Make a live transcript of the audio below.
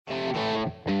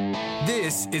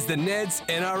This is the Neds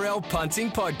NRL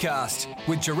Punting Podcast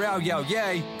with Jharal Yow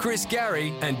Yeh, Chris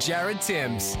Garry and Jared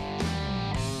Timms.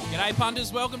 G'day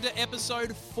punters, welcome to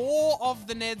episode 4 of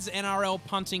the Neds NRL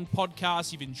Punting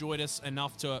Podcast. You've enjoyed us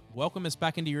enough to welcome us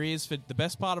back into your ears for the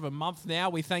best part of a month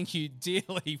now. We thank you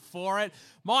dearly for it.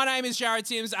 My name is Jared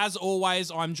Timms. As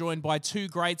always, I'm joined by two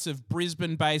greats of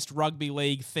Brisbane-based Rugby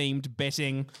League themed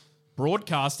betting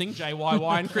broadcasting,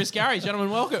 JYY and Chris Garry.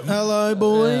 Gentlemen, welcome. Hello,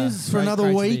 boys. For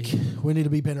another week. Great We need to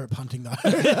be better at punting, though.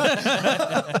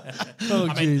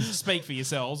 I mean, speak for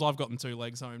yourselves. I've gotten 2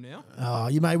 legs home now. Oh,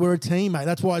 we're a team, mate.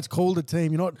 That's why it's called a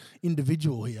team. You're not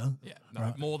individual here. Yeah,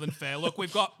 no, more than fair. Look,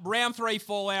 we've got round 3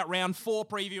 fallout, round 4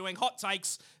 previewing, hot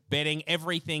takes, betting,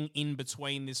 everything in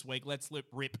between this week. Let's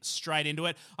rip straight into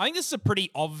it. I think this is a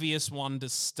pretty obvious one to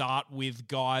start with,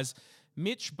 guys.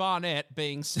 Mitch Barnett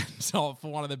being sent off for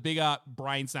one of the bigger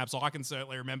brain snaps I can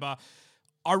certainly remember.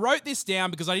 I wrote this down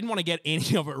because I didn't want to get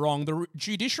any of it wrong. The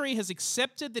judiciary has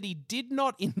accepted that he did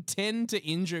not intend to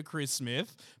injure Chris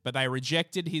Smith, but they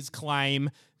rejected his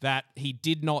claim that he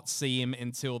did not see him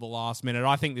until the last minute.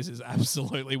 I think this is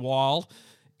absolutely wild.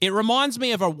 It reminds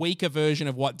me of a weaker version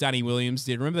of what Danny Williams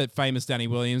did. Remember that famous Danny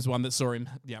Williams one that saw him,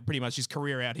 pretty much his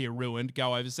career out here ruined,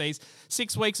 go overseas.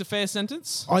 6 weeks, a fair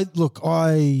sentence? I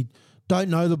don't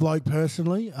know the bloke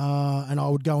personally, and I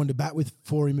would go into bat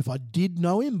for him if I did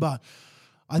know him, but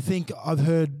I think I've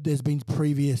heard there's been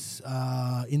previous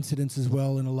incidents as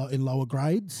well in lower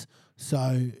grades.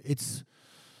 So 6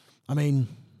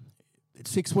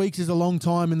 weeks is a long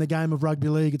time in the game of rugby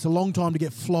league. It's a long time to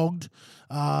get flogged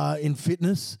in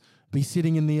fitness, be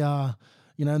sitting in the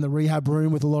in the rehab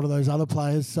room with a lot of those other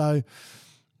players. So,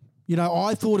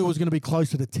 I thought it was going to be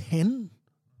closer to 10,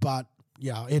 but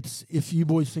yeah, if you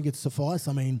boys think it's suffice,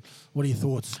 what are your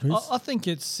thoughts, Chris? I think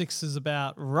 6 is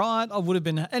about right. I would have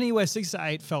been anywhere 6 to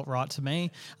 8 felt right to me.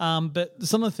 But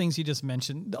some of the things you just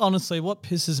mentioned, honestly, what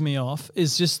pisses me off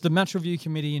is just the match review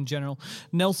committee in general.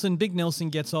 Big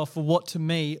Nelson gets off for what to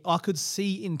me, I could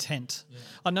see intent. Yeah.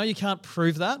 I know you can't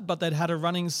prove that, but they'd had a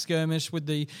running skirmish with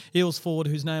the Eels forward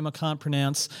whose name I can't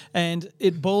pronounce, and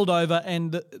it boiled over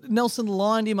and Nelson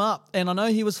lined him up. And I know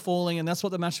he was falling, and that's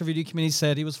what the match review committee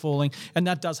said, he was falling. And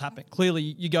that does happen. Clearly,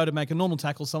 you go to make a normal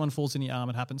tackle, someone falls in your arm,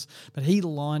 it happens. But he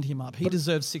lined him up. He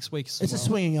deserves 6 weeks. It's a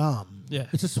swinging arm. Yeah.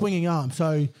 It's a swinging arm.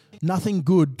 So nothing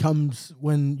good comes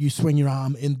when you swing your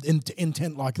arm in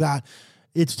intent like that.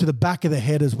 It's to the back of the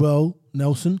head as well,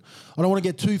 Nelson. I don't want to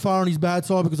get too far on his bad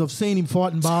side because I've seen him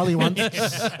fight in Bali once.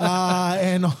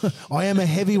 And I am a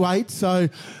heavyweight, so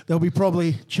there'll be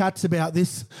probably chats about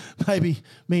this. Maybe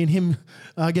me and him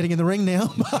getting in the ring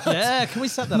now. Yeah, can we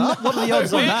set that up? What are the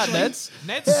odds on that, Neds?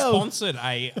 Neds sponsored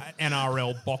a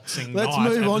NRL boxing night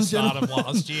at the start of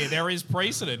last year. There is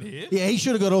precedent here. Yeah, he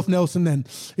should have got off Nelson then.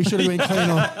 He should have been clean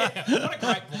on. What a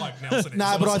great bloke Nelson is.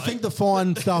 No, but I think the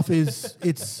fine stuff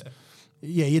it's...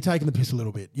 Yeah, you're taking the piss a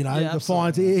little bit. The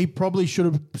fines. He probably should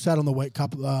have sat on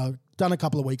the done a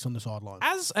couple of weeks on the sideline.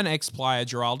 As an ex-player,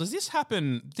 Jharal, does this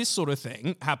sort of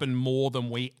thing happen more than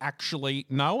we actually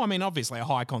know? I mean, obviously a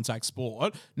high-contact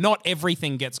sport. Not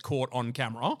everything gets caught on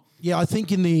camera. Yeah, I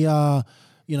think in the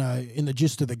in the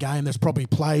gist of the game, there's probably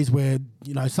plays where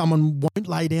someone won't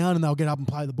lay down and they'll get up and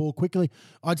play the ball quickly.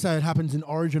 I'd say it happens in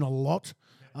Origin a lot,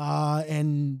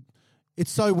 and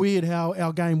it's so weird how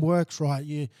our game works,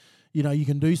 right? You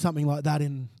can do something like that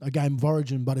in a game of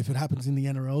Origin, but if it happens in the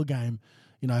NRL game,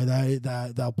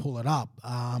 they'll pull it up.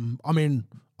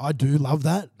 I do love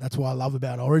that. That's what I love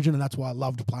about Origin, and that's why I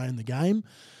loved playing the game.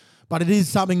 But it is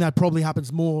something that probably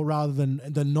happens more rather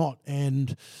than not.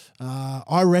 And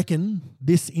I reckon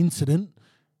this incident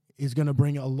is going to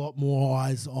bring a lot more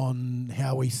eyes on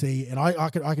how we see. And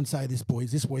I can say this,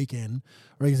 boys, this weekend, I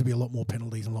reckon there's going to be a lot more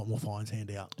penalties and a lot more fines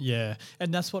handed out. Yeah,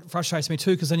 and that's what frustrates me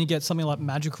too, because then you get something like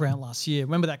Magic Round last year.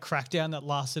 Remember that crackdown that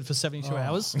lasted for 72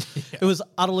 hours? Yeah. It was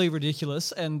utterly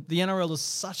ridiculous, and the NRL is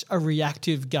such a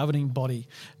reactive governing body.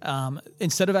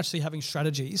 Instead of actually having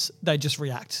strategies, they just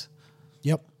react.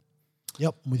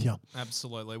 Yep, I'm with you.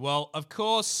 Absolutely. Well, of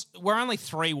course, we're only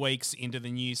 3 weeks into the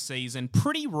new season.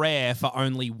 Pretty rare for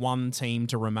only one team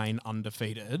to remain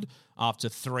undefeated after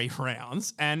 3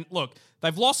 rounds. And look,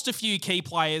 they've lost a few key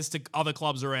players to other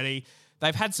clubs already.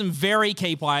 They've had some very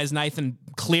key players, Nathan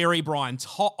Cleary, Brian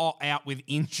To'o out with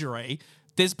injury.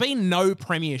 There's been no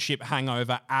premiership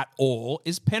hangover at all.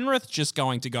 Is Penrith just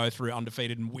going to go through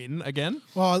undefeated and win again?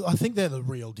 Well, I think they're the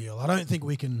real deal. I don't think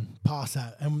we can pass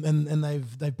that. And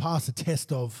they've passed the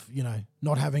test of,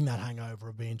 not having that hangover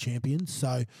of being champions.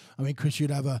 So, Chris,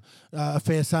 you'd have a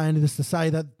fair say into this to say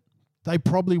that they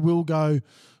probably will go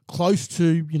close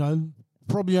to,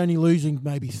 probably only losing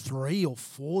maybe 3 or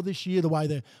 4 this year, the way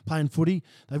they're playing footy.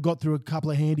 They've got through a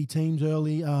couple of handy teams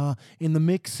early in the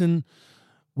mix, and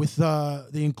with the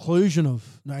inclusion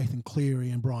of Nathan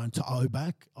Cleary and Brian To'o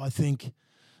back, I think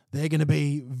they're going to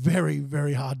be very,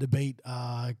 very hard to beat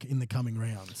in the coming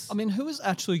rounds. I mean, who is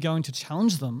actually going to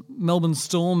challenge them? Melbourne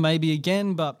Storm maybe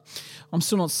again, but I'm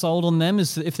still not sold on them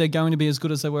as if they're going to be as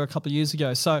good as they were a couple of years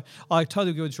ago. So I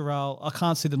totally agree with Jharal. I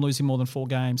can't see them losing more than 4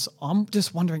 games. I'm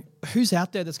just wondering who's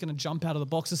out there that's going to jump out of the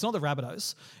box. It's not the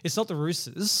Rabbitohs. It's not the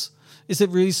Roosters. Is it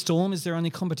really Storm? Is there only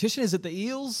competition? Is it the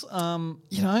Eels? Who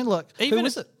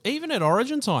is it? Even at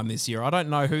Origin time this year, I don't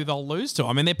know who they'll lose to.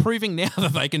 I mean, they're proving now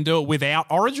that they can do it without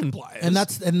Origin players. And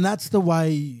that's the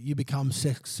way you become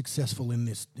successful in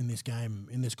this game,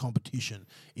 in this competition,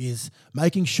 is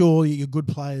making sure your good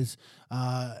players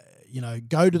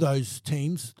go to those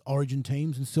teams, Origin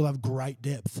teams, and still have great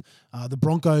depth. The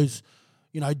Broncos,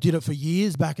 did it for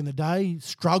years back in the day,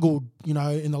 struggled,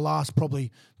 in the last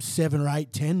probably 7 or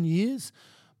 8, 10 years.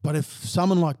 But if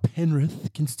someone like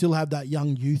Penrith can still have that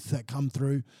young youth that come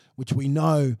through, which we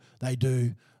know they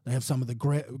do, they have some of the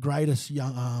greatest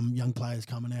young players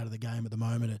coming out of the game at the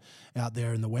moment out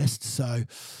there in the West. So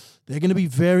they're going to be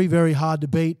very, very hard to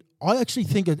beat. I actually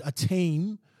think a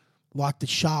team like the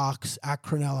Sharks at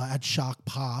Cronulla at Shark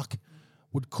Park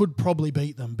could probably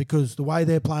beat them, because the way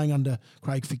they're playing under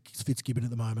Craig Fitzgibbon at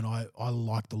the moment, I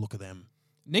like the look of them.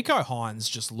 Nico Hines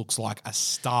just looks like a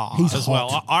star He's as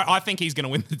hot. well. I think he's going to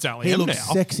win the Dally He M looks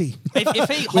now. sexy. If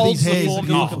he his holds hair, the he's a form,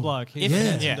 beautiful bloke. He's If- a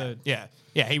handsome dude.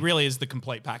 yeah, he really is the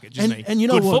complete package, isn't he? And you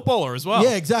know Good what? footballer as well.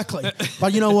 Yeah, exactly.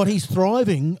 But you know what? He's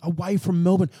thriving away from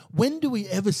Melbourne. When do we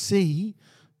ever see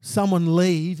someone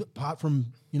leave, apart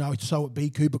from, so it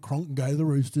be Cooper Cronk and go to the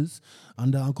Roosters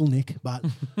under Uncle Nick, but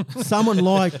someone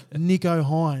like Nico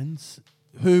Hines,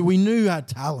 who we knew had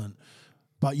talent,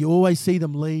 but you always see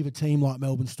them leave a team like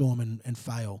Melbourne Storm and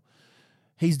fail.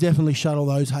 He's definitely shut all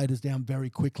those haters down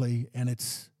very quickly, and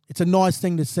it's a nice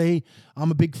thing to see. I'm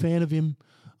a big fan of him.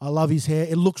 I love his hair.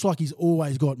 It looks like he's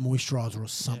always got moisturiser or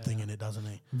something in it, doesn't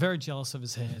he? Very jealous of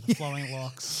his hair, the flowing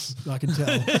locks. I can tell.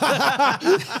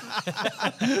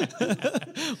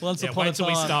 Once upon Wait a till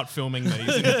time. we start filming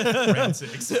these in round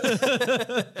 6.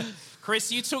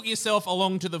 Chris, you took yourself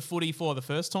along to the footy for the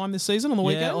first time this season on the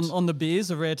Yeah, weekend? on the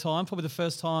beers, a rare time. Probably the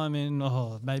first time in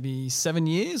maybe 7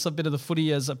 years. I've been to the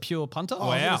footy as a pure punter. I was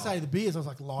Wow. going to say the beers. I was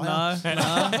like, liar.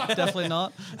 No, definitely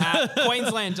not.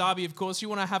 Queensland Derby, of course. You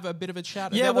want to have a bit of a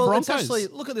chat Yeah, about well, the it's Broncos? actually,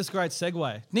 look at this great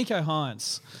segue. Nico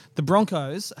Hines. The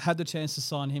Broncos had the chance to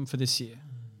sign him for this year.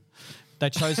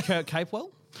 They chose Kurt Capewell.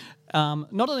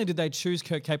 Not only did they choose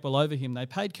Kurt Capewell over him, they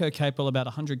paid Kurt Capewell about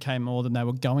 $100K more than they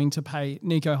were going to pay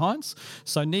Nico Hines.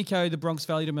 So Nico, the Bronx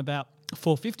valued him about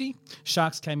 $450.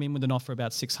 Sharks came in with an offer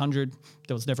about $600.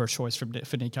 There was never a choice for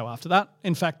Nico after that.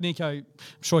 In fact, Nico, I'm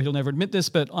sure he'll never admit this,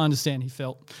 but I understand he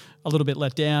felt a little bit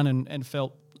let down and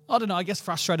felt, I don't know, I guess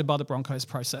frustrated by the Broncos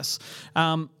process.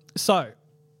 So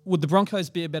would the Broncos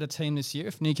be a better team this year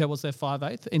if Nico was their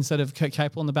 5'8" instead of Kurt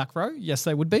Capewell in the back row? Yes,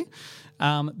 they would be.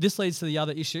 This leads to the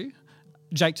other issue.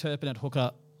 Jake Turpin at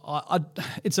hooker.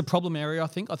 It's a problem area, I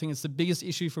think. I think it's the biggest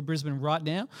issue for Brisbane right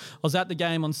now. I was at the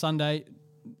game on Sunday.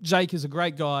 Jake is a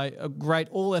great guy, a great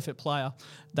all-effort player.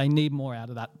 They need more out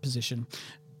of that position.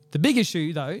 The big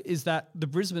issue, though, is that the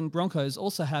Brisbane Broncos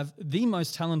also have the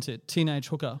most talented teenage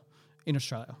hooker in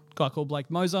Australia, a guy called Blake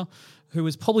Moser, who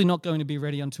is probably not going to be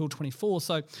ready until 24.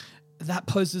 So that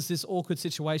poses this awkward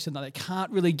situation that they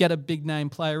can't really get a big name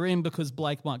player in because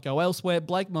Blake might go elsewhere.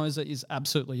 Blake Moser is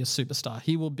absolutely a superstar.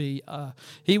 He will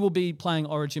be playing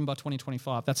Origin by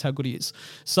 2025. That's how good he is.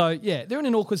 So yeah, they're in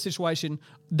an awkward situation.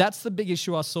 That's the big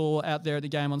issue I saw out there at the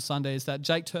game on Sunday, is that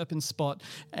Jake Turpin's spot,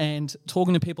 and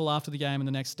talking to people after the game and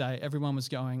the next day, everyone was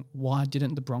going, why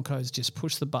didn't the Broncos just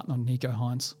push the button on Nico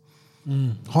Hines?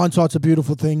 Hindsight's a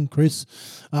beautiful thing, Chris.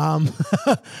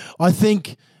 I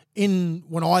think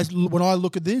when I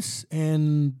look at this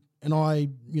and I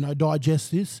digest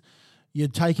this, you're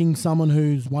taking someone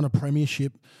who's won a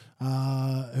premiership,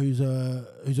 who's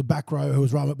a back row,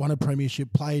 who's won a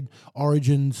premiership, played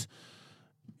Origins,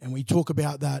 and we talk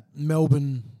about that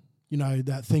Melbourne,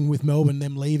 that thing with Melbourne,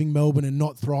 them leaving Melbourne and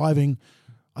not thriving.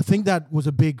 I think that was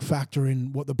a big factor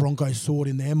in what the Broncos sought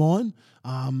in their mind.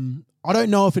 I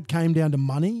don't know if it came down to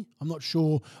money. I'm not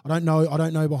sure. I don't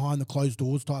know behind the closed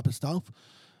doors type of stuff.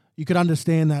 You could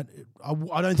understand that.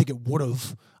 I don't think it would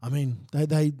have. I mean,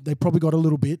 they probably got a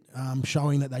little bit,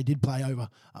 showing that they did play over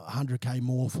 $100K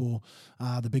more for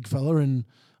the big fella. And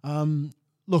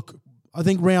look, I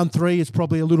think round 3 is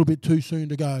probably a little bit too soon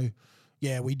to go,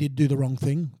 yeah, we did do the wrong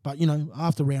thing. But,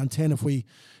 after round 10, if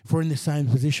we're in the same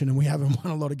position and we haven't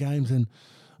won a lot of games, and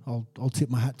I'll tip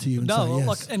my hat to you and No, say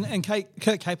yes. like,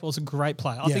 Kurt Capewell's a great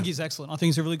player. I think he's excellent. I think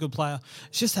he's a really good player.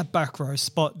 It's just that back row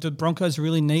spot. The Broncos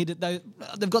really need it.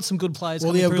 They've got some good players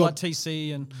coming through, like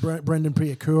TC and Brendan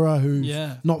Priakura, who's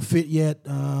not fit yet.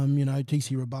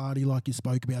 TC Rabadi, like you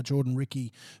spoke about, Jordan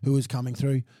Ricky, who is coming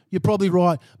through. You're probably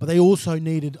right, but they also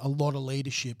needed a lot of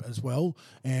leadership as well.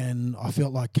 And I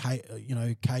felt like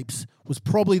Capes was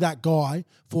probably that guy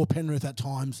for Penrith at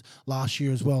times last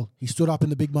year as well. He stood up in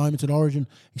the big moments at Origin.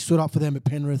 He stood up for them at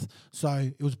Penrith.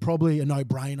 So it was probably a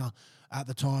no-brainer at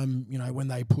the time, when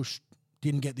they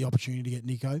didn't get the opportunity to get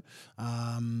Nico.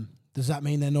 Does that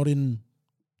mean they're not in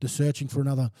the searching for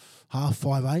another half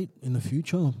 5'8" in the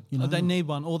future? They need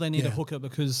one, or they need a hooker,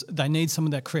 because they need some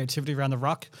of that creativity around the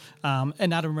ruck.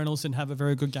 And Adam Reynolds didn't have a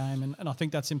very good game, and I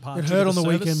think that's in part. It hurt on the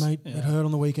weekend, mate. Yeah. It hurt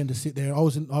on the weekend to sit there.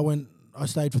 I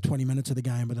stayed for 20 minutes of the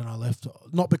game, but then I left.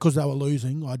 Not because they were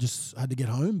losing. I just had to get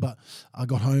home, but I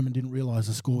got home and didn't realise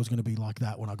the score was going to be like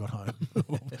that when I got home.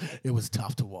 It was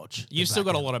tough to watch. You've still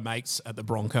got a lot of mates at the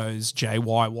Broncos,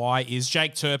 JYY. Is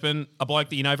Jake Turpin a bloke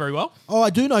that you know very well? Oh, I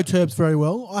do know Terps very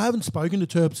well. I haven't spoken to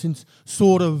Terps since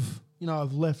sort of,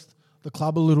 I've left the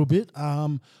club a little bit.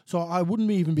 So I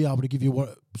wouldn't even be able to give you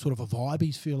what sort of a vibe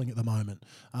he's feeling at the moment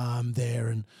there.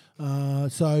 And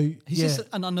he's just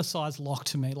an undersized lock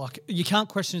to me. Like, you can't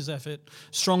question his effort,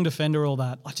 strong defender, all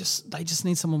that. They just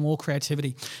need someone more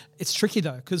creativity. It's tricky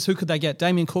though, because who could they get?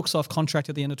 Damien Cook's off contract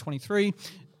at the end of 23.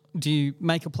 Do you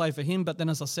make a play for him? But then,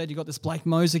 as I said, you got this Blake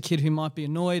Moser kid who might be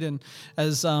annoyed. And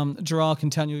as Jharal can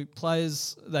tell you,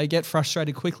 players, they get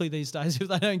frustrated quickly these days if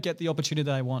they don't get the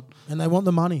opportunity they want. And they want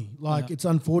the money. It's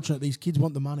unfortunate. These kids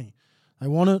want the money. They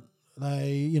want it.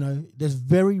 There's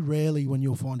very rarely when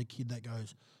you'll find a kid that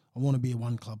goes, I want to be a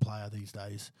one-club player these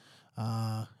days.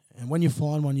 And when you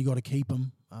find one, you got to keep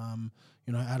them.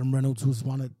 Adam Reynolds was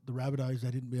one at the Rabbitohs.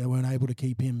 They weren't able to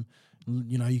keep him.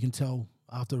 You can tell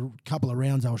after a couple of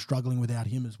rounds, they were struggling without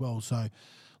him as well. So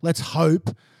let's hope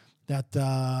that,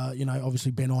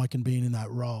 obviously Ben Ikin being in that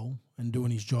role and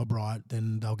doing his job right,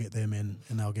 then they'll get their men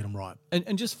and they'll get them right.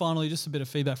 And just finally, just a bit of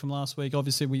feedback from last week.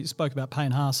 Obviously, we spoke about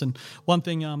Payne Haas, and one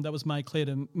thing that was made clear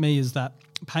to me is that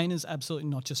Payne is absolutely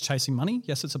not just chasing money.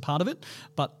 Yes, it's a part of it,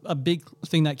 but a big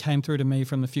thing that came through to me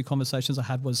from a few conversations I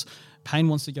had was Payne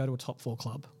wants to go to a top 4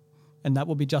 club, and that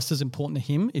will be just as important to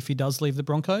him if he does leave the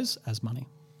Broncos as money.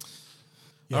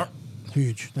 Yeah,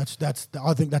 huge.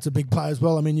 I think that's a big play as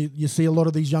well. I mean, you see a lot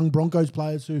of these young Broncos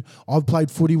players who I've played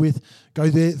footy with go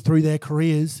there through their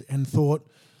careers and thought,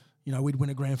 we'd win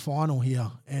a grand final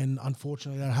here. And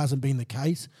unfortunately, that hasn't been the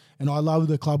case. And I love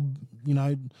the club,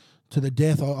 to the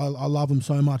death. I love them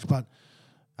so much. But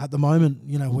at the moment,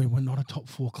 we're not a top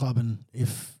 4 club. And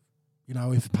if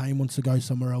Payne wants to go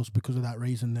somewhere else because of that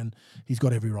reason, then he's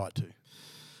got every right to.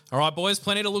 All right, boys,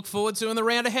 plenty to look forward to in the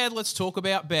round ahead. Let's talk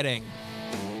about betting.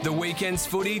 The weekend's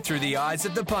footy through the eyes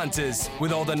of the punters,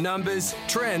 with all the numbers,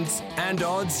 trends, and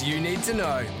odds you need to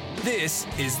know. This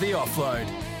is the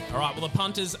Offload. All right, well, the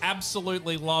punters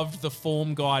absolutely loved the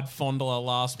form guide fondler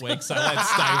last week, so let's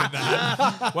stay with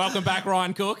that. Welcome back,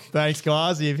 Ryan Cook. Thanks,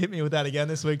 guys. You've hit me with that again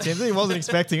this week, Timothy. Wasn't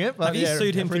expecting it, but have you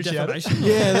sued him for defamation?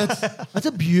 Yeah, that's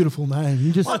a beautiful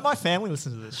name. My family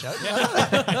listens to this show.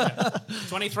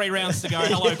 23 rounds to go.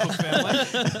 Hello, Cook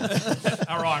family.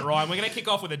 All right, Ryan, we're going to kick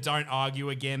off with a don't argue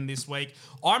again this week.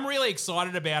 I'm really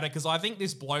excited about it because I think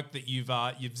this bloke that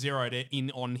you've zeroed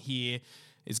in on here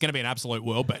is going to be an absolute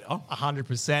world better.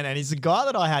 100%. And he's a guy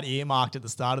that I had earmarked at the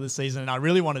start of the season, and I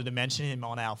really wanted to mention him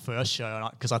on our first show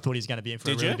because I thought he was going to be in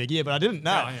for a really big year, but I didn't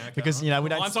know. Because, we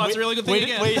don't... Hindsight's a really good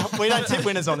thing we don't tip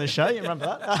winners on this show. You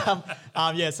remember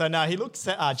that? He looks...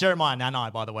 Jeremiah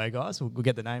Nanai, by the way, guys. We'll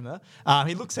get the name there.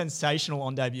 He looked sensational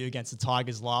on debut against the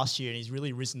Tigers last year, and he's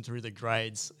really risen through the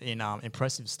grades in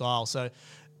impressive style. So...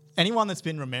 anyone that's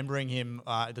been remembering him,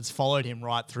 that's followed him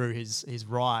right through his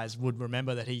rise, would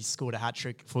remember that he scored a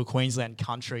hat-trick for Queensland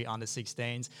Country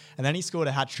under-16s. And then he scored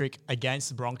a hat-trick against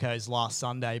the Broncos last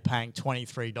Sunday, paying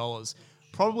 $23.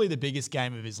 Probably the biggest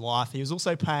game of his life. He was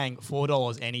also paying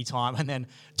 $4 anytime and then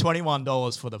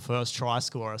 $21 for the first try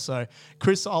scorer. So,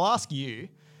 Chris, I'll ask you,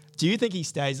 do you think he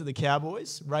stays at the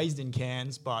Cowboys? Raised in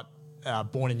Cairns, but...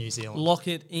 born in New Zealand. Lock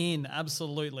it in,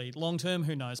 absolutely. Long term,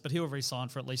 who knows? But he'll re-sign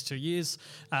for at least 2 years.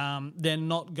 They're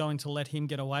not going to let him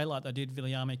get away like they did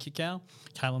Viliame Kikau,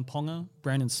 Kalen Ponga,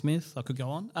 Brandon Smith. I could go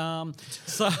on.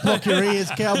 Block your ears,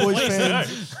 Cowboys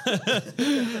fans.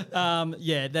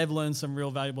 They've learned some real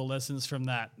valuable lessons from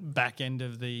that back end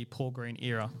of the Paul Green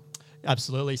era.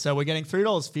 Absolutely. So we're getting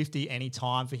 $3.50 any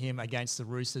time for him against the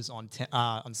Roosters on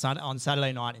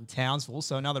Saturday night in Townsville.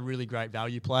 So another really great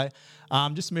value play.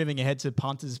 Just moving ahead to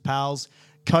Punters, pals.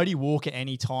 Cody Walker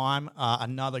anytime,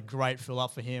 another great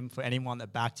fill-up for him, for anyone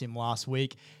that backed him last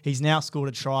week. He's now scored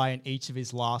a try in each of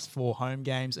his last 4 home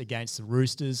games against the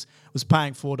Roosters. Was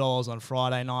paying $4 on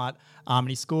Friday night, and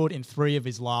he scored in 3 of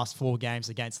his last 4 games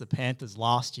against the Panthers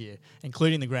last year,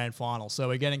 including the grand final. So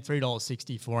we're getting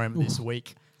 $3.60 for him this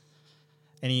week.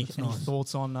 Any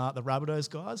thoughts on the Rabbitohs,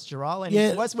 guys?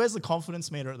 Jharal, where's the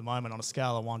confidence meter at the moment on a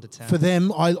scale of 1 to 10? For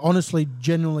them, I honestly,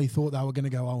 genuinely thought they were going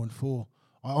to go 0-4.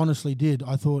 I honestly did.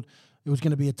 I thought it was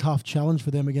going to be a tough challenge for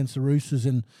them against the Roosters,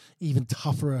 and even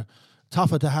tougher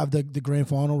to have the grand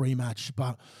final rematch.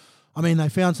 But, I mean, they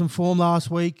found some form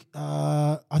last week.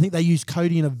 I think they used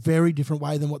Cody in a very different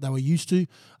way than what they were used to.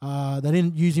 They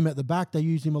didn't use him at the back. They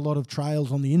used him a lot of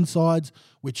trails on the insides,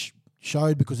 which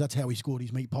showed because that's how he scored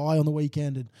his meat pie on the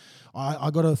weekend. And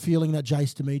I got a feeling that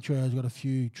Jace Demetriou has got a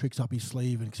few tricks up his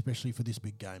sleeve, and especially for this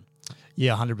big game.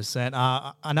 Yeah,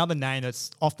 100%. Another name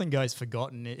that's often goes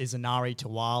forgotten is Anari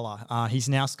Tawala. He's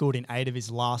now scored in 8 of his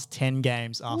last 10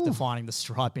 games after finding the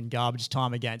stripe in garbage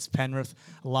time against Penrith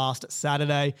last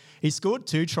Saturday. He scored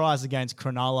 2 tries against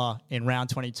Cronulla in round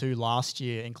 22 last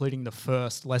year, including the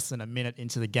first less than a minute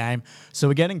into the game. So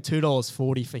we're getting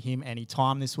 $2.40 for him any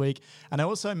time this week. And I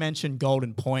also mentioned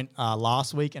Golden Point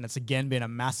last week, and it's again been a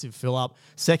massive fill-up.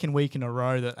 Second week in a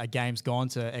row that a game's gone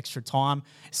to extra time.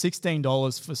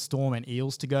 $16 for Storm and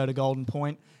Eels to go to Golden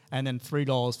Point, and then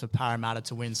 $3 for Parramatta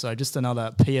to win. So just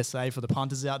another PSA for the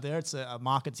punters out there. It's a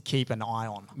market to keep an eye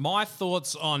on. My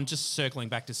thoughts on, just circling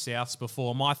back to Souths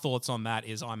before, my thoughts on that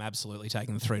is I'm absolutely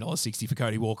taking the $3.60 for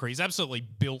Cody Walker. He's absolutely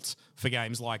built for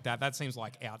games like that. That seems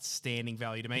like outstanding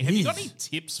value to me. Have you got any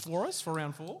tips for us for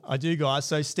round 4? I do, guys.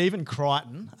 So Stephen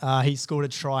Crichton, he scored a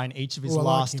try in each of his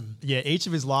each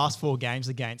of his last 4 games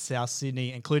against South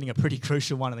Sydney, including a pretty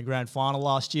crucial one in the grand final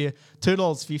last year.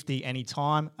 $2.50 any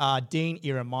time. Dean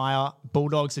Ieremia,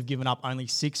 Bulldogs have given up only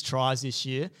 6 tries this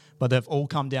year, but they've all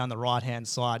come down the right-hand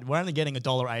side. We're only getting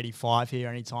 $1.85 here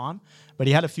anytime, but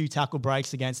he had a few tackle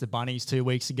breaks against the Bunnies 2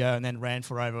 weeks ago and then ran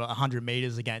for over 100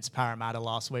 metres against Parramatta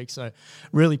last week, so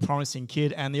really promising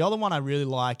kid. And the other one I really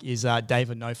like is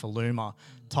David Nofaluma.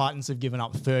 Titans have given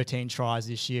up 13 tries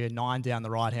this year, 9 down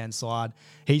the right-hand side.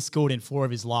 He scored in 4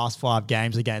 of his last 5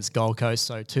 games against Gold Coast,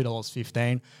 so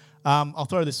 $2.15. I'll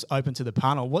throw this open to the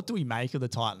panel. What do we make of the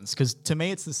Titans? Because to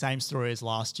me, it's the same story as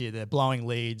last year. They're blowing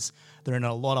leads. They're in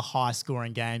a lot of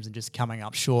high-scoring games and just coming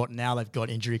up short. And now they've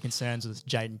got injury concerns with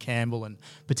Jaden Campbell and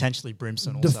potentially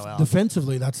Brimson also out.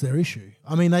 Defensively, that's their issue.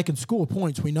 I mean, they can score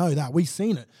points. We know that. We've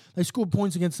seen it. They scored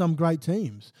points against some great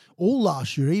teams all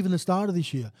last year, even the start of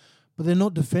this year. But they're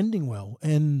not defending well.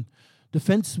 And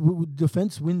defense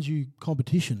wins you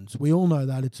competitions. We all know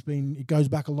that. It goes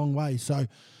back a long way. So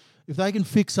if they can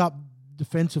fix up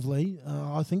defensively,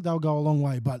 I think they'll go a long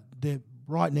way. But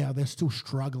right now, they're still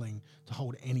struggling to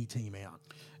hold any team out.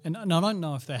 And I don't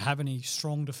know if they have any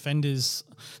strong defenders.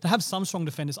 They have some strong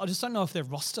defenders. I just don't know if their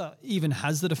roster even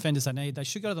has the defenders they need. They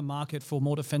should go to the market for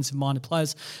more defensive-minded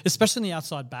players, especially in the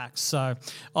outside backs. So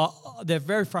they're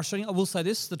very frustrating. I will say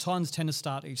this, the Titans tend to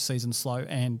start each season slow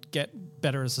and get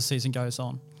better as the season goes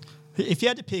on. If you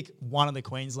had to pick one of the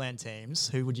Queensland teams,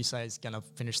 who would you say is going to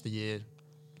finish the year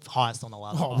highest on the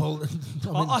ladder?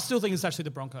 I still think it's actually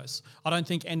the Broncos. I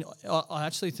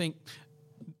actually think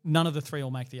none of the 3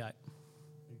 will make the 8.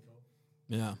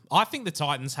 Yeah. I think the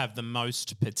Titans have the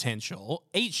most potential.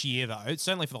 Each year, though,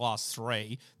 certainly for the last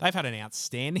 3, they've had an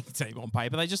outstanding team on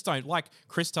paper. They just don't, like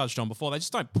Chris touched on before, they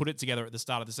just don't put it together at the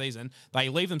start of the season. They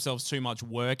leave themselves too much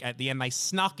work at the end. They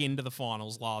snuck into the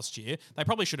finals last year. They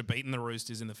probably should have beaten the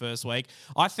Roosters in the first week.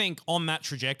 I think on that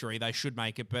trajectory, they should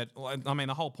make it. But, I mean,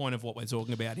 the whole point of what we're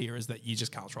talking about here is that you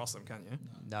just can't trust them, can you?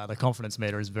 No, the confidence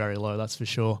meter is very low, that's for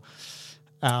sure.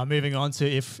 Moving on to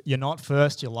if you're not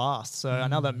first, you're last. So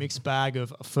another mixed bag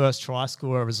of first try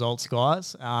scorer results,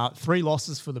 guys. 3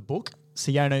 losses for the book.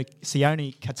 Sione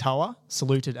Katoa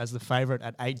saluted as the favourite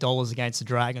at $8 against the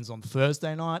Dragons on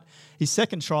Thursday night. His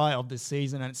second try of the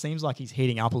season, and it seems like he's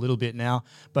heating up a little bit now,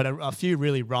 but a few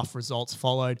really rough results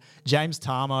followed. James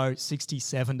Tarmo,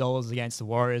 $67 against the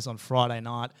Warriors on Friday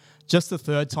night. Just the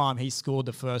 3rd time he scored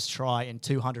the first try in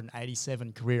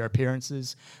 287 career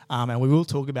appearances. And we will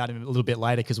talk about him a little bit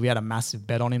later because we had a massive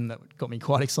bet on him that got me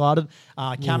quite excited.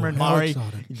 Cameron Murray,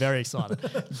 very excited.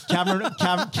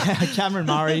 Cameron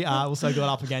Murray also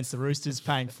got up against the Roosters,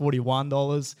 paying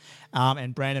 $41.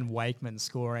 And Brandon Wakeman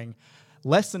scoring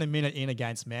less than a minute in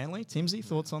against Manly. Timsy,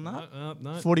 thoughts on that?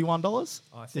 No.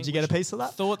 $41. Did you get a piece of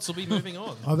that? Thoughts will be moving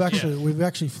on. We've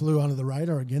actually flew under the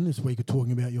radar again this week of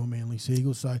talking about your Manly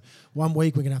Seagulls. So one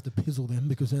week we're going to have to pizzle them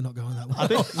because they're not going that way.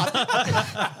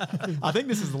 I think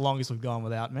this is the longest we've gone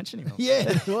without mentioning them. Yeah,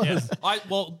 it was.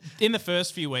 Well, in the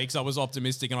first few weeks, I was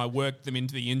optimistic and I worked them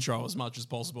into the intro as much as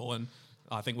possible. And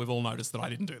I think we've all noticed that I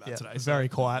didn't do that today. So. Very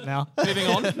quiet now. Moving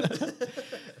on.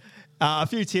 A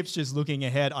few tips just looking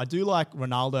ahead. I do like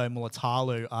Ronaldo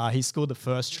Mulitalu. He scored the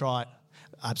first try.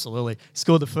 Absolutely.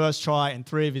 Scored the first try in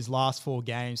 3 of his last 4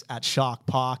 games at Shark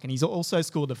Park. And he's also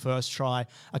scored the first try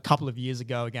a couple of years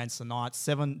ago against the Knights.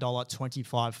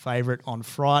 $7.25 favourite on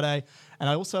Friday. And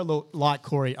I also like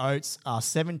Corey Oates,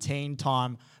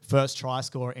 17-time first try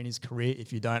scorer in his career,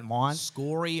 if you don't mind.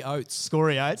 Scory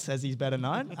Oates, as he's better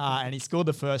known. And he scored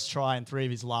the first try in 3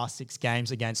 of his last 6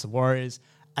 games against the Warriors.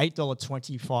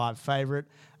 $8.25 favourite.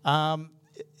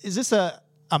 Is this a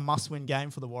must-win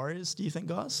game for the Warriors, do you think,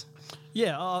 guys?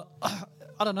 Yeah,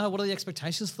 I don't know. What are the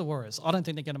expectations for the Warriors? I don't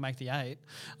think they're going to make the 8.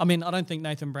 I mean, I don't think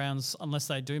Nathan Brown's, unless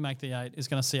they do make the 8, is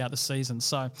going to see out the season.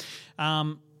 So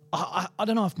I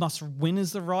don't know if must-win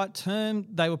is the right term.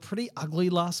 They were pretty ugly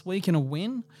last week in a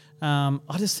win. I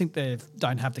just think they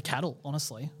don't have the cattle,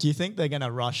 honestly. Do you think they're going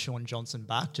to rush Sean Johnson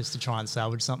back just to try and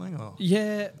salvage something? Or?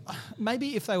 Yeah,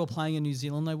 maybe if they were playing in New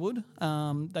Zealand, they would.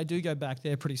 They do go back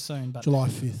there pretty soon. But July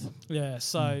 5th. Yeah,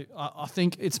 so I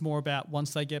think it's more about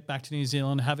once they get back to New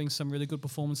Zealand, having some really good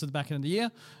performances at the back end of the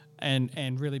year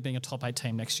and really being a top 8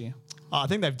 team next year. I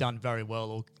think they've done very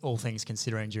well, all things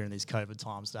considering, during these COVID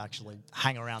times to actually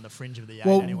hang around the fringe of the 8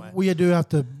 anyway. We do have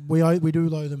to. We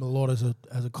do owe them a lot as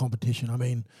a competition. I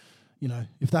mean, you know,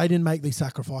 if they didn't make these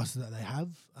sacrifices that they have,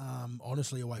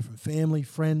 honestly, away from family,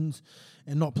 friends,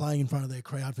 and not playing in front of their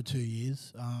crowd for 2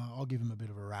 years, I'll give them a bit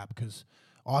of a rap because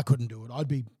I couldn't do it. I'd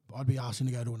be asking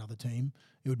to go to another team.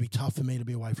 It would be tough for me to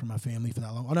be away from my family for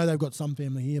that long. I know they've got some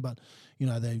family here, but you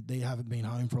know they haven't been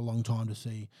home for a long time to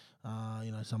see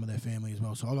some of their family as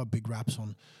well. So I got big raps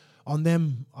on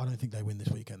them. I don't think they win this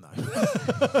weekend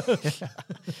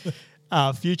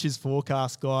though. Futures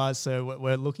forecast, guys. So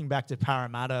we're looking back to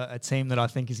Parramatta, a team that I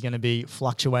think is going to be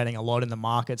fluctuating a lot in the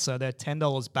market. So they're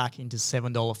 $10 back into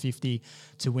 $7.50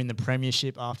 to win the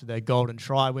premiership after their golden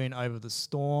try win over the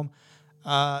Storm.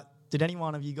 Did any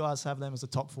one of you guys have them as a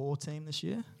top 4 team this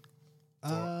year?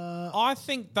 I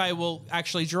think they will.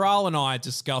 Actually, Jharal and I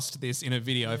discussed this in a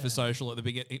video for social at the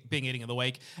beginning of the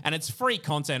week, and it's free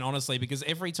content, honestly, because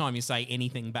every time you say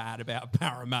anything bad about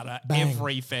Parramatta,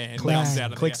 every fan comes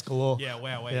out of clicks galore. Yeah,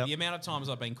 wow. Yep. The amount of times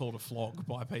I've been called a flog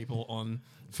by people on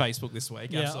Facebook this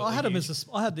week. Yeah, absolutely I had huge.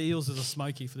 I had the Eels as a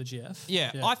smoky for the GF.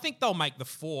 Yeah, I think they'll make the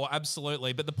 4,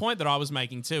 absolutely. But the point that I was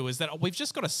making too is that we've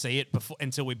just got to see it before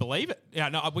until we believe it. Yeah,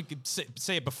 no, we could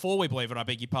see it before we believe it. I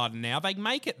beg your pardon. Now they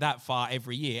make it that far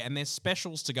every year, and there's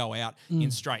specials to go out in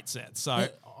straight sets. So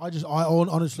I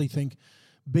honestly think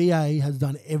BA has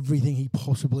done everything he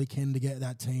possibly can to get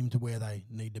that team to where they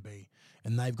need to be,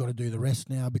 and they've got to do the rest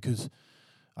now because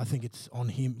I think it's on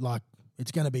him. Like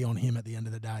it's going to be on him at the end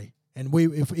of the day. And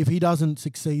if he doesn't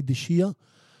succeed this year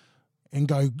and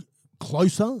go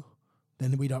closer,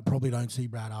 then we probably don't see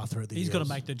Brad Arthur at the He's Eels. got to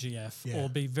make the GF or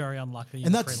be very unlucky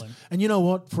in the prelim. And you know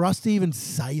what? For us to even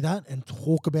say that and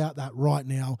talk about that right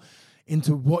now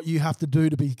into what you have to do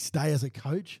to stay as a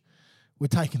coach, we're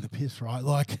taking the piss, right?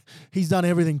 Like he's done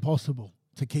everything possible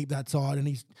to keep that side and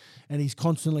he's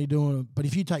constantly doing it. But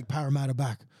if you take Parramatta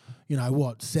back,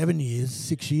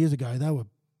 6 years ago, they were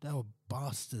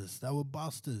busters. They were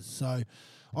busters. So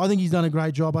I think he's done a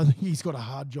great job. I think he's got a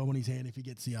hard job on his hand if he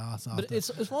gets the arse after. But it's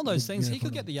one of those things. He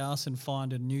could get the arse and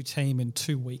find a new team in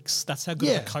 2 weeks. That's how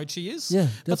good of a coach he is. Yeah, but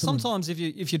definitely. sometimes if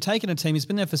you're taking a team, he's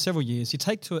been there for several years, you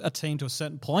take a team to a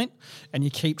certain point and you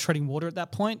keep treading water at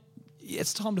that point,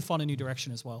 it's time to find a new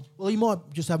direction as well. Well, he might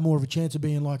just have more of a chance of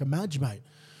being like a Madge mate.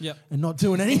 Yep. And not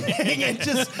doing anything and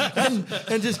just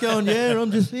going,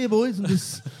 I'm just here, boys, and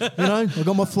just I've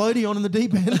got my floaty on in the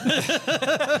deep end.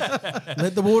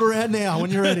 Let the water out now when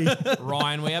you're ready.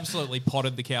 Ryan, we absolutely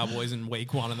potted the Cowboys in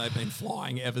week 1 and they've been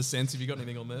flying ever since. Have you got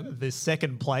anything on them? The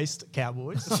second placed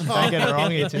Cowboys. Don't get it wrong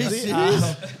here, Timothy.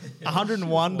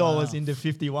 $101 into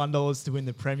 $51 to win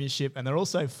the premiership, and they're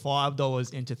also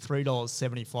 $5 into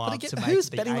 $3.75 But again, to make who's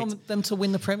the betting 8. on them to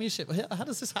win the premiership? How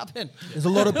does this happen? There's a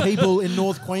lot of people in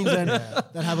North Queensland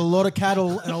that have a lot of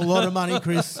cattle and a lot of money,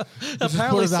 Chris. Let's just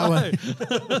put it that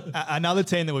way. Another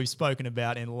team that we've spoken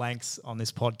about in lengths on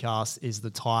this podcast is the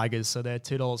Tigers. So they're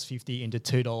 $2.50 into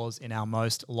 $2 in our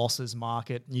most losses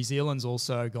market. New Zealand's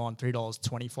also gone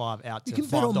 $3.25 out to You can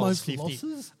bet on most $5.50.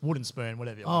 losses? Wooden spoon,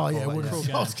 whatever you Oh, want to yeah, call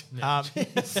it.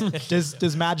 wooden spoon.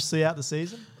 Does Madge see out the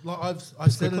season? Like I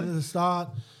said it at the start,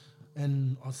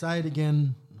 and I'll say it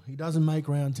again. He doesn't make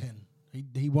round 10.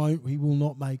 He won't. He will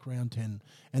not make round 10,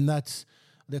 and that's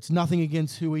nothing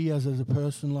against who he is as a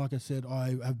person. Like I said,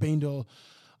 I have been to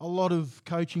a lot of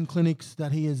coaching clinics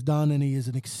that he has done, and he is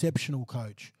an exceptional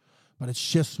coach. But it's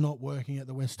just not working at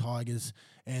the West Tigers,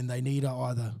 and they need to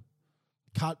either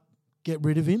get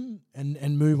rid of him,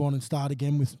 and move on and start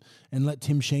again and let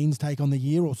Tim Sheens take on the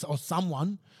year or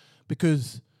someone,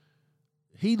 because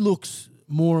he looks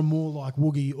more and more like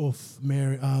Woogie off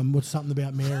Mary. What's something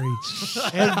about Mary?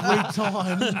 Every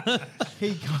time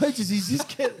he coaches, he's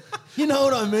just you know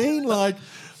what I mean? Like,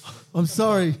 I'm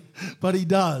sorry, but he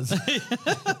does.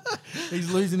 He's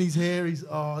losing his hair. It's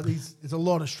a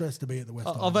lot of stress to be at the West.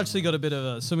 I've actually got a bit of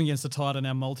a swim against the tide in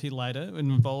our multi later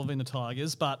involving the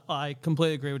Tigers, but I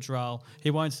completely agree with Jharal.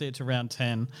 He won't see it to round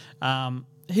 10.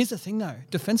 Here's the thing, though.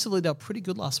 Defensively, they were pretty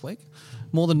good last week.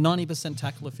 More than 90%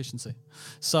 tackle efficiency.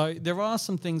 So there are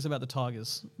some things about the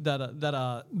Tigers that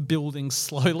are building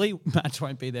slowly. Match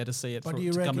won't be there to see it. But do to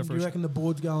you come to reckon the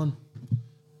board's going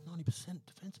 90%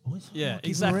 defence, boys? Yeah, Keep him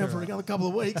exactly around for right. another couple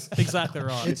of weeks. Exactly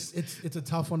right. It's a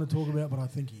tough one to talk about, but I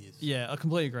think he is. Yeah, I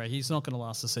completely agree. He's not going to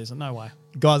last the season. No way.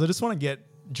 Guys, I just want to get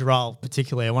Jharal,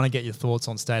 particularly, I want to get your thoughts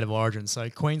on State of Origin. So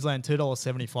Queensland,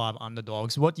 $2.75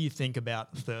 underdogs. What do you think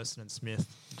about Thurston and Smith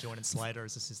joining Slater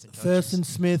as assistant coaches? Thurston,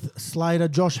 Smith, Slater,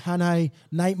 Josh Hannay,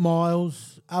 Nate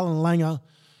Miles, Alan Langer.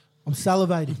 I'm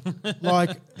salivating.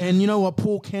 And you know what?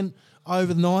 Paul Kent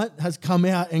overnight has come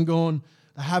out and gone,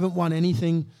 they haven't won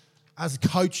anything as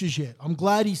coaches yet. I'm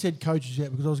glad he said coaches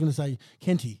yet, because I was going to say,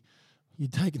 Kenty, you're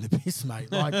taking the piss,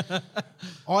 mate. Like,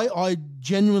 I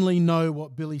genuinely know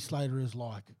what Billy Slater is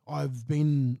like. I've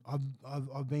been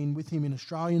with him in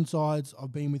Australian sides.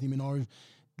 I've been with him in Origin.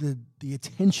 The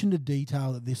attention to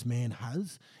detail that this man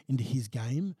has into his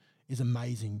game is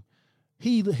amazing.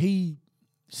 He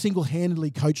single-handedly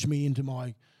coached me into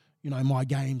my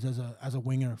games as a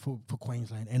winger for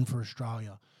Queensland and for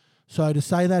Australia. So to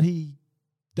say that he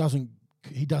doesn't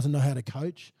know how to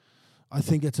coach, I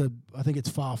think it's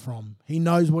far from. He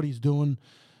knows what he's doing.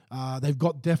 They've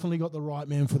definitely got the right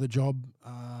man for the job,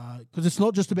 because it's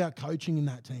not just about coaching in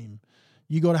that team.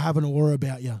 You got to have an aura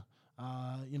about you.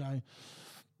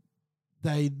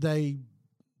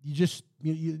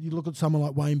 You look at someone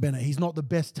like Wayne Bennett. He's not the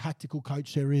best tactical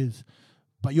coach there is,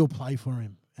 but you'll play for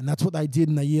him, and that's what they did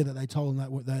in the year that they told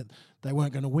him that they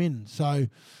weren't going to win. So,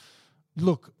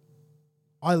 look.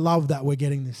 I love that we're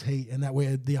getting this heat and that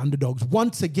we're the underdogs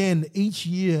once again each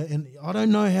year. And I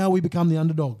don't know how we become the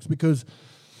underdogs, because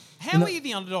How are you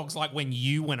the underdogs like when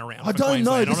you went around? I don't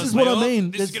know. This is what I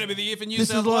mean. This is going to be the year for New This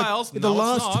South is like, Wales. in the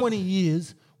last 20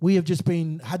 years, we have just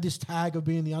had this tag of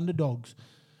being the underdogs.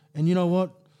 And you know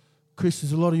what, Chris,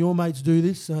 there's a lot of your mates do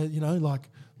this. We'll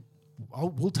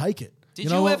take it. Did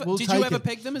you ever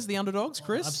peg them as the underdogs,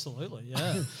 Chris? Absolutely,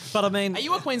 yeah. But I mean, are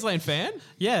you a Queensland fan?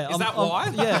 Yeah. Is that why?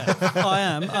 Yeah, I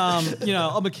am.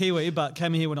 I'm a Kiwi, but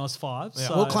came here when I was 5. Yeah.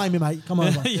 So. We'll claim you, mate. Come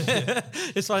on. Yeah,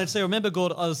 it's funny. So remember,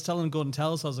 I was telling Gordon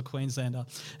Tallis I was a Queenslander,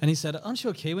 and he said, "Aren't you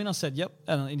a Kiwi?" And I said, "Yep."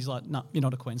 And he's like, "No, you're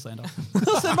not a Queenslander."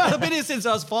 I said, "Mate, I've been here since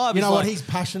I was 5." You know what? He's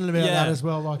passionate about that as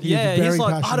well. Like, he's he's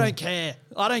like, passionate.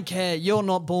 I don't care. You're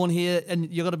not born here, and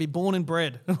you got to be born and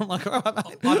bred. I'm like, all right,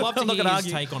 mate. I'd love to I'm not hear gonna his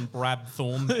argue. take on Brad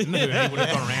Thornton, who he would have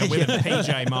gone around with, and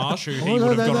PJ Marsh, who he would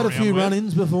have They've gone had a around few with.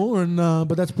 run-ins before,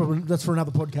 but that's for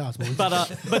another podcast, boys.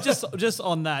 But just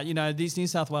on that, these New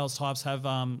South Wales types have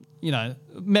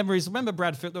memories. Remember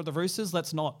Brad Fittler at the Roosters?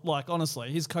 Let's not,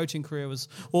 honestly, his coaching career was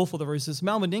awful. The Roosters.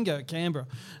 Mal Meningo at Canberra,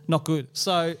 not good.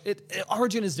 So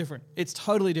Origin is different. It's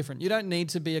totally different. You don't need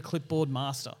to be a clipboard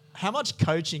master. How much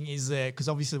coaching is there? Because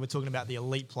obviously we're talking about the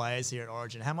elite players here at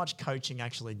Origin. How much coaching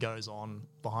actually goes on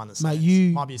behind the scenes?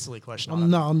 Mate, might be a silly question. I'm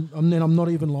not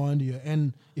even lying to you.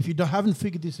 And if you haven't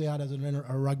figured this out as a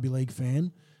rugby league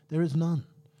fan, there is none.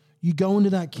 You go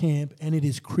into that camp and it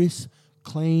is crisp,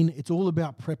 clean. It's all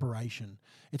about preparation.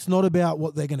 It's not about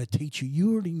what they're going to teach you.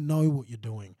 You already know what you're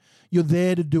doing. You're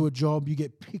there to do a job. You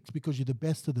get picked because you're the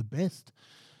best of the best.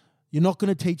 You're not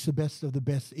going to teach the best of the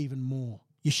best even more.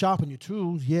 You sharpen your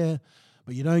tools, yeah,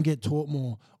 but you don't get taught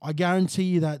more. I guarantee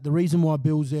you that the reason why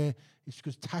Bill's there is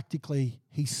because tactically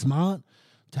he's smart.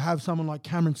 To have someone like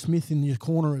Cameron Smith in your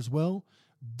corner as well,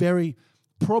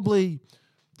 probably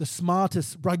the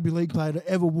smartest rugby league player to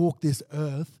ever walk this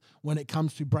earth when it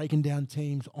comes to breaking down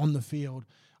teams on the field.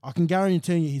 I can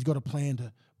guarantee you he's got a plan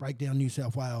to break down New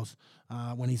South Wales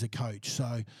when he's a coach.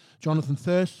 So Jonathan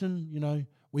Thurston, you know,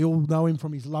 we all know him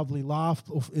from his lovely laugh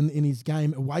in his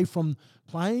game away from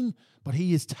playing, but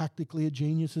he is tactically a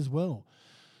genius as well.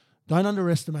 Don't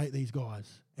underestimate these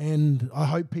guys, and I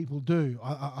hope people do.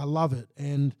 I love it,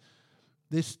 and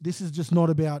this is just not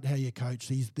about how you coach.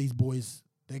 These boys,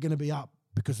 they're going to be up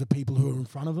because the people who are in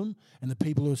front of them and the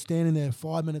people who are standing there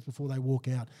 5 minutes before they walk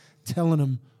out telling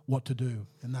them what to do,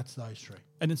 and that's those three.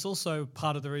 And it's also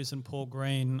part of the reason Paul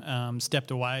Green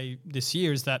stepped away this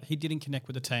year is that he didn't connect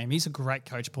with the team. He's a great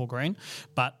coach, Paul Green,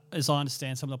 but as I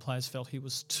understand, some of the players felt he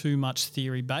was too much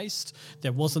theory-based.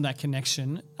 There wasn't that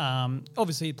connection.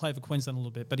 Obviously, he played for Queensland a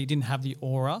little bit, but he didn't have the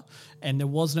aura, and there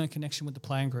was no connection with the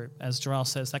playing group. As Jharal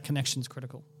says, that connection's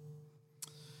critical.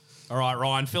 All right,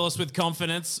 Ryan, fill us with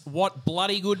confidence. What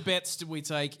bloody good bets did we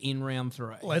take in round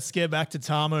 3? Let's get back to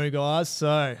Tamu, guys.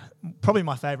 So, probably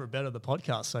my favourite bet of the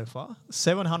podcast so far.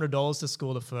 $700 to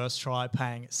score the first try,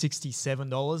 paying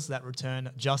 $67. That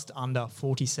returned just under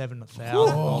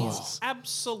 $47,000.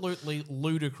 Absolutely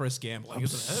ludicrous gambling,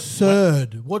 isn't it?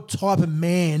 Absurd. What type of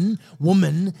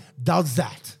woman does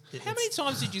that? How many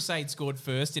times did you say it scored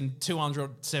first in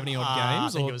 270 odd I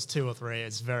games? think it was 2 or 3.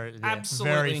 It's Absolutely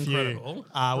very incredible. few.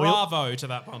 Bravo to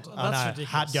that punter. I know, ridiculous.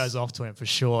 hat goes off to him for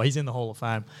sure. He's in the Hall of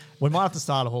Fame. We might have to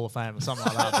start a Hall of Fame or something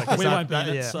like that. We won't be in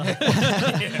it,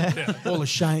 so. All a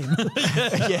shame.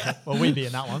 Yeah, well, we'd be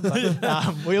in that one.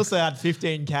 But, we also had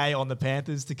 $15K on the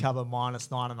Panthers to cover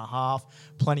 -9.5.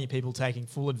 Plenty of people taking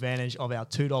full advantage of our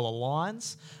 $2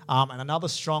 lines. And another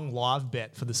strong live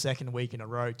bet for the second week in a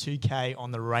row, $2K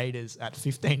on the Raiders at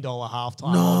 $15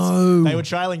 halftime odds. They were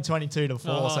trailing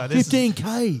 22-4, so this is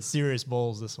 $15K. serious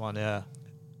balls, this one, yeah.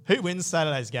 Who wins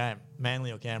Saturday's game,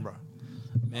 Manly or Canberra?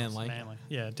 Manly.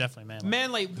 Yeah, definitely Manly.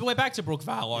 Manly, we're back to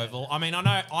Brookvale Oval. I mean, I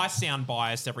know I sound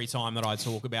biased every time that I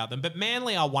talk about them, but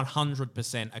Manly are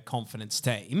 100% a confidence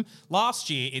team. Last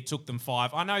year, it took them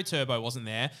 5. I know Turbo wasn't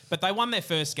there, but they won their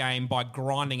first game by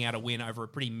grinding out a win over a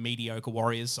pretty mediocre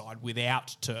Warriors side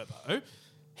without Turbo.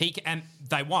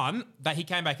 They won. He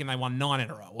came back and they won 9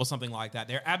 in a row or something like that.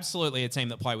 They're absolutely a team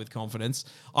that play with confidence.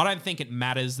 I don't think it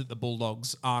matters that the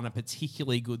Bulldogs aren't a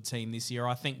particularly good team this year.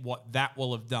 I think what that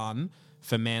will have done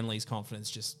for Manly's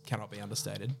confidence just cannot be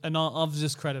understated. And I've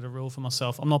just created a rule for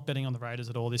myself. I'm not betting on the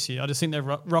Raiders at all this year. I just think they're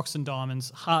rocks and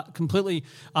diamonds, completely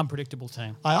unpredictable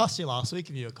team. I asked you last week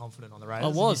if you were confident on the Raiders. I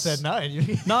was. And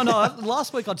you said no. No.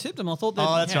 Last week I tipped them. I thought they'd.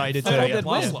 Oh, that's right. You did too. I thought Yeah, they'd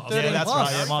win. yeah, that's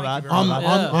right. Yeah, my bad.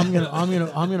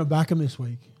 I'm gonna back him this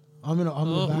week. I'm gonna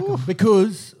back him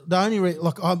because the only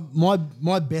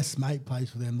my best mate plays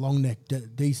for them, long neck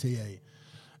DCE,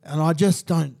 and I just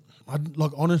don't.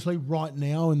 Honestly, right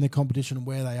now in the competition and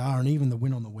where they are, and even the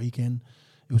win on the weekend,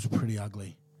 it was pretty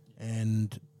ugly.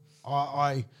 And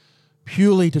I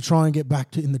purely to try and get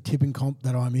back to in the tipping comp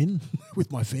that I'm in with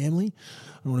my family.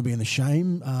 I don't want to be in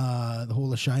the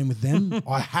Hall of Shame with them.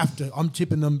 I have to. I'm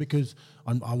tipping them because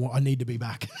I need to be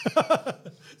back.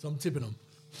 So I'm tipping them.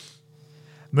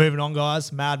 Moving on,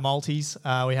 guys. Mad Multis.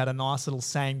 We had a nice little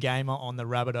same gamer on the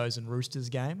Rabbitohs and Roosters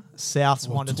game. Souths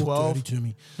 1-12. Dirty to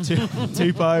me.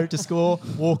 Tupo to score,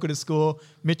 Walker to score,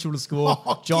 Mitchell to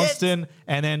score, Johnston,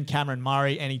 and then Cameron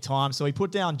Murray anytime. So he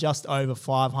put down just over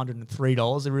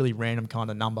 $503, a really random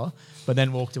kind of number, but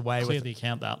then walked away Clear with the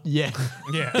account that. yeah.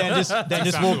 Then just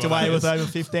exactly walked what away it with is. over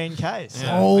 15K. So,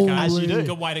 Holy- as you do.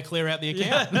 Good way to clear out the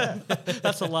account.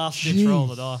 That's the last ditch roll of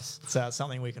the dice. So it's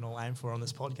something we can all aim for on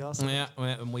this podcast. Yeah,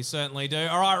 and we certainly do.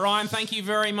 All right, Ryan, thank you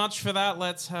very much for that.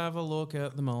 Let's have a look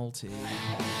at the multi.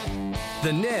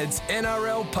 The Neds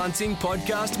NRL Punting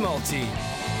Podcast Multi.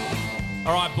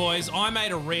 All right, boys, I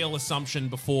made a real assumption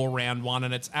before round 1,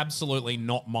 and it's absolutely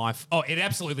not my... it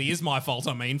absolutely is my fault,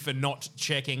 for not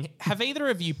checking. Have either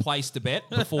of you placed a bet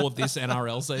before this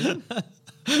NRL season?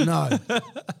 No.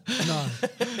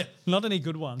 Not any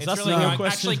good ones. It's That's really the real going.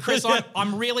 question. Actually, Chris,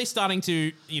 I'm really starting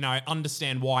to,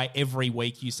 understand why every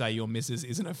week you say your missus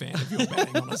isn't a fan of your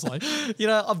betting, honestly.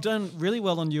 I've done really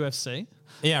well on UFC.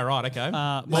 Yeah, right, okay.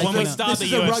 Well, when we start the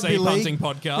this is a rugby UFC league. punting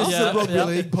podcast... This is a rugby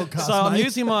league podcast, So I'm mate.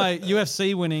 using my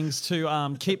UFC winnings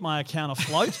to keep my account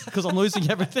afloat because I'm losing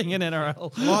everything in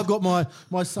NRL. Well, I've got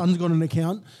my son's got an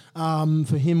account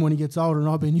for him when he gets older, and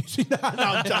I've been using that. No,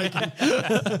 I'm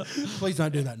joking. Please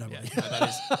don't do that, nobody.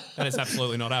 That is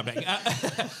absolutely not happening.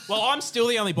 Well, I'm still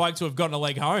the only bloke to have gotten a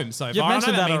leg home so You've far. I know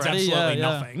mentioned that that means already, absolutely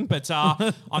yeah. nothing, but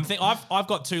I've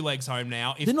got 2 legs home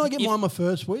now. Didn't I get mine my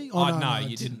first week? No,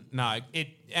 you didn't. No,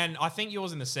 and I think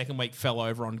yours in the second week fell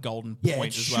over on golden Yeah,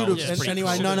 point it as should well. have. which is pretty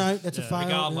Anyway, cool. no, that's a fail.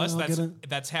 Regardless, Yeah, I get it.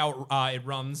 that's how it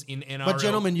runs in NRL. But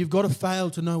gentlemen, you've got to fail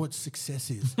to know what success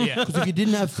is. Yeah. Because if you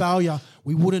didn't have failure,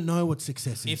 we wouldn't know what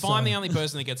success is. If I'm the only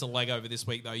person that gets a leg over this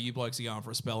week, though, you blokes are going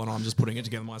for a spell, and I'm just putting it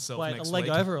together myself Wait, next Oh, a leg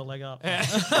week. over or a leg up?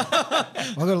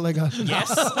 I got a leg up.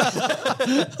 Yes.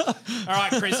 All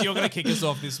right, Chris, you're going to kick us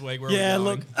off this week. Where Yeah, are we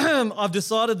look, going? I've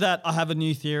decided that I have a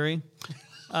new theory.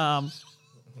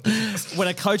 When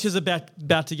a coach is about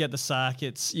to get the sack,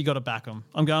 it's you got to back them.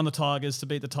 I'm going the Tigers to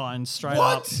beat the Titans straight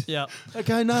up. Yeah.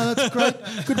 Okay, no, that's great.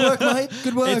 Good work, mate.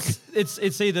 Good work.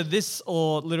 It's either this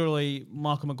or literally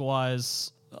Michael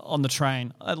Maguire's on the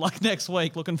train like next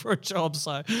week looking for a job.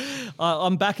 So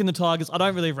I'm back in the Tigers. I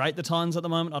don't really rate the Titans at the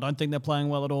moment. I don't think they're playing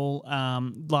well at all.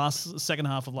 Second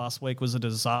half of last week was a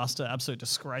disaster, absolute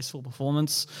disgraceful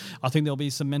performance. I think there'll be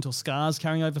some mental scars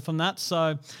carrying over from that.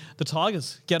 So the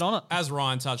Tigers, get on it. As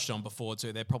Ryan touched on before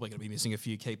too, they're probably going to be missing a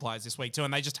few key players this week too,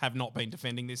 and they just have not been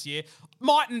defending this year.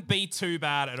 Mightn't be too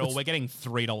bad at all. We're getting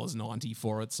 $3.90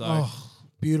 for it, so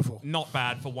Beautiful. not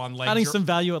bad for one leg. Adding some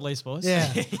value at least, boys.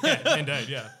 Yeah. Yeah, indeed,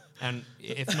 yeah. And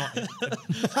if not,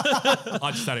 I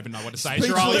just don't even know what to say.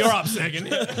 Jharal, you're up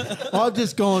second. I've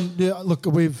just gone. Yeah, look,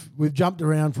 we've jumped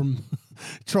around from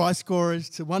try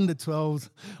scorers to 1 to 12s.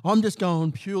 I'm just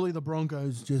going purely the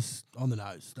Broncos, just on the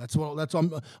nose.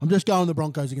 I'm just going the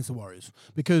Broncos against the Warriors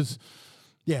because,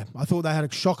 yeah, I thought they had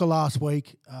a shocker last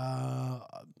week. I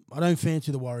don't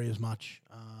fancy the Warriors much,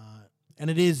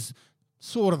 and it is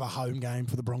sort of a home game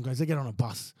for the Broncos. They get on a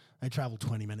bus. They travel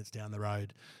 20 minutes down the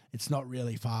road. It's not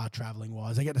really far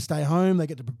travelling-wise. They get to stay home. They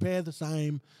get to prepare the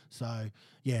same. So,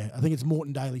 yeah, I think it's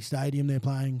Moreton Daily Stadium they're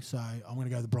playing. So I'm going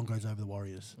to go the Broncos over the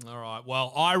Warriors. All right.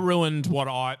 Well, I ruined what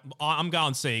I'm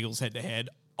going Sea Eagles head-to-head.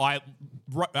 I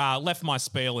left my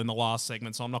spiel in the last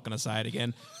segment, so I'm not going to say it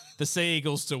again. The Sea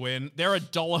Eagles to win. They're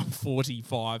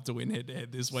 $1.45 to win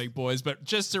head-to-head this week, boys. But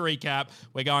just to recap,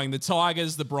 we're going the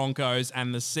Tigers, the Broncos,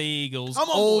 and the Sea Eagles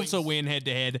all to win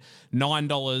head-to-head.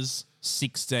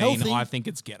 $9.16. Healthy. I think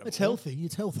it's gettable. It's healthy.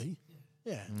 It's healthy.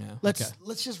 Yeah. Let's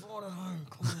just ride it home.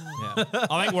 Come on. Yeah.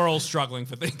 I think we're all struggling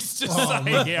for things to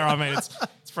say here. I mean,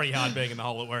 it's pretty hard being in the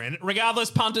hole that we're in. Regardless,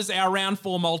 punters, our round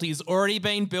 4 multi has already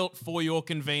been built for your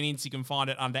convenience. You can find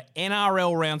it under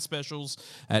NRL Round specials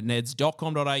at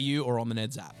neds.com.au or on the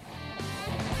Neds app.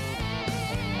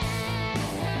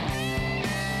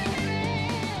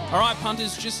 All right,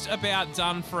 punters, just about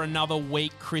done for another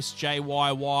week. Chris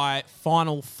JYY,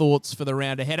 final thoughts for the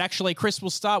round ahead. Actually, Chris, we'll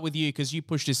start with you because you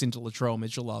pushed us into Latrell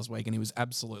Mitchell last week and he was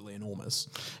absolutely enormous.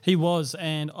 He was,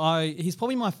 and he's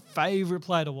probably my favourite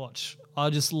player to watch. I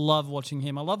just love watching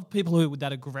him. I love people who with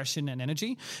that aggression and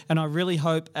energy, and I really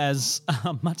hope, as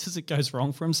much as it goes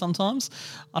wrong for him sometimes,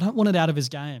 I don't want it out of his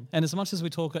game. And as much as we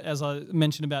talk, as I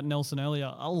mentioned about Nelson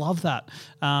earlier, I love that.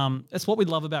 It's what we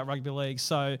love about rugby league.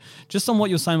 So just on what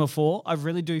you were saying before, I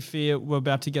really do fear we're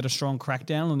about to get a strong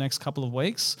crackdown in the next couple of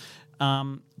weeks.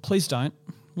 Please don't.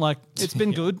 Like, it's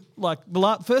been good. Like,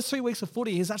 the first 3 weeks of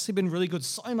footy has actually been really good,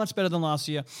 so much better than last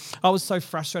year. I was so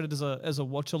frustrated as a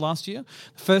watcher last year.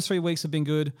 The first 3 weeks have been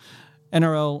good.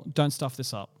 NRL, don't stuff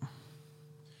this up.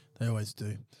 They always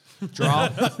do.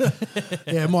 Jharal?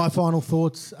 Yeah, my final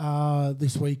thoughts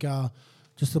this week are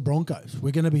just the Broncos.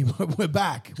 We're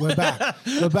back. We're back.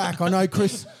 I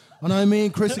know me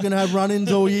and Chris are going to have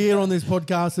run-ins all year on this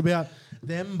podcast about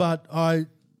them, but I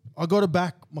got to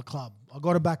back my club. I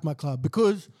got to back my club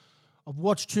because I've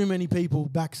watched too many people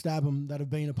backstab them that have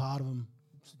been a part of them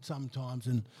sometimes.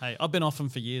 And hey, I've been off them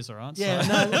for years, all right? yeah,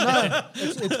 so. no,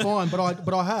 it's fine.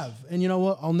 But I have, and you know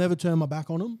what? I'll never turn my back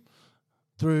on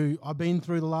them. I've been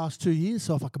through the last 2 years,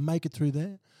 so if I can make it through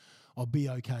there, I'll be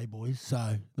okay, boys.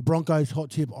 So the Broncos hot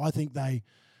tip. I think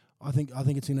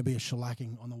it's going to be a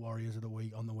shellacking on the Warriors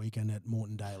on the weekend at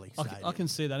Moreton Daily Stadium. I can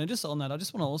see that. And just on that, I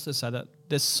just want to also say that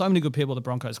there's so many good people at the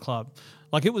Broncos club.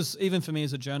 Like, it was, even for me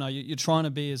as a journo, you're trying to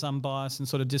be as unbiased and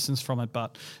sort of distance from it,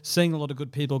 but seeing a lot of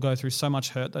good people go through so much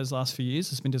hurt those last few years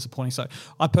has been disappointing. So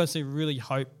I personally really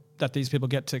hope that these people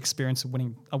get to experience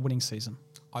a winning season.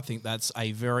 I think that's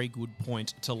a very good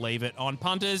point to leave it on.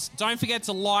 Punters, don't forget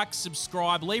to like,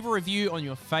 subscribe, leave a review on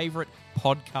your favourite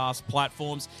podcast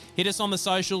platforms. Hit us on the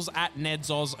socials at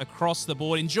NedsOz across the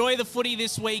board. Enjoy the footy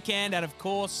this weekend. And of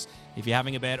course, if you're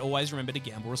having a bet, always remember to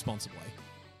gamble responsibly.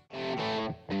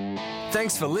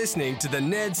 Thanks for listening to the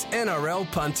Neds NRL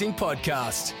Punting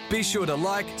Podcast. Be sure to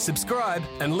like, subscribe,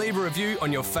 and leave a review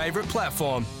on your favourite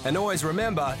platform. And always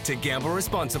remember to gamble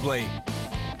responsibly.